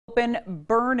Open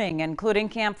burning, including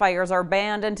campfires, are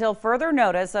banned until further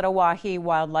notice at Oahe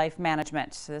Wildlife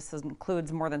Management. This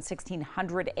includes more than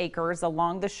 1,600 acres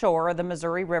along the shore of the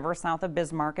Missouri River south of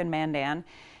Bismarck and Mandan.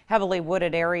 Heavily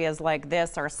wooded areas like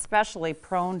this are especially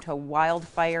prone to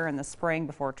wildfire in the spring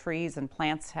before trees and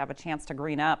plants have a chance to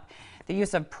green up. The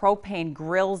use of propane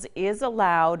grills is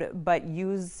allowed, but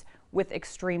use with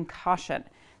extreme caution.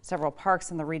 Several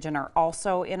parks in the region are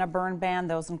also in a burn ban.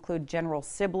 Those include General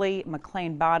Sibley,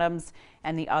 McLean Bottoms,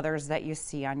 and the others that you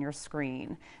see on your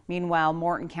screen. Meanwhile,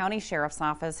 Morton County Sheriff's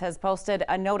Office has posted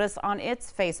a notice on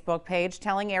its Facebook page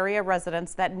telling area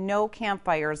residents that no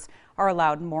campfires are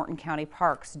allowed in Morton County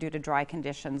parks due to dry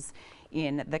conditions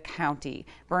in the county.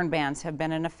 Burn bans have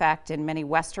been in effect in many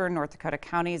western North Dakota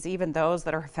counties, even those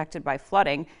that are affected by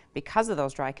flooding because of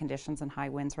those dry conditions and high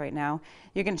winds right now.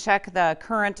 You can check the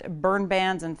current burn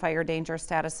bans and fire danger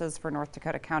statuses for North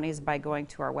Dakota counties by going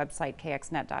to our website,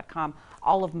 kxnet.com.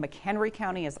 All of McHenry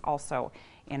County is also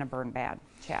in a burn ban.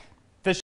 Chat.